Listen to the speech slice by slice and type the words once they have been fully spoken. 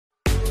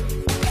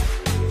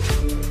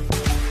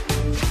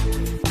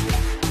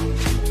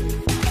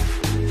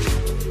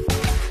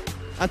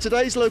And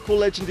today's local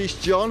legend is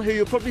John, who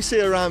you'll probably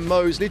see around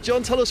Moseley.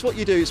 John, tell us what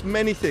you do. It's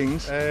many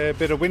things. A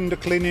bit of window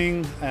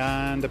cleaning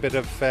and a bit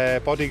of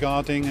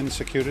bodyguarding and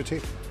security.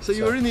 So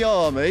you were in the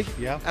army,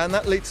 yeah, and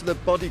that leads to the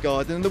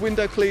bodyguard and the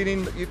window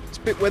cleaning. It's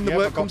a bit when the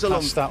work comes along.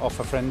 I got that off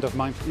a friend of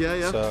mine. Yeah,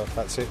 yeah. So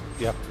that's it.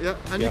 Yeah. Yeah,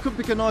 and you could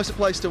pick a nicer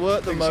place to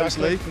work than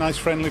Moseley. Nice,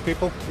 friendly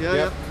people. Yeah,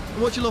 yeah.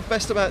 And what do you love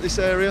best about this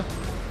area?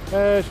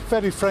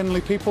 Very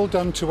friendly people,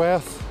 down to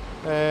earth,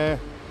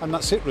 and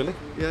that's it really.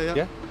 Yeah,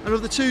 yeah. And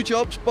of the two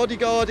jobs,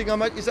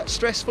 bodyguarding, is that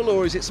stressful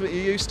or is it something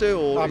you're used to?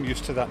 Or I'm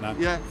used to that now.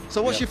 Yeah.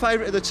 So what's your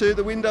favourite of the two,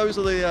 the windows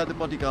or the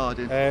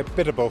bodyguarding?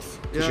 Bit of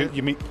both, because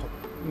you meet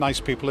nice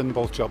people in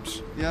both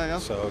jobs. Yeah, yeah.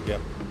 So, yeah.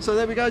 So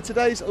there we go,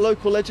 today's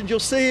local legend. You'll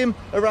see him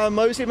around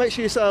Moseley. Make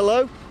sure you say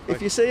hello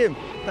if you see him.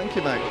 Thank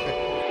you, mate.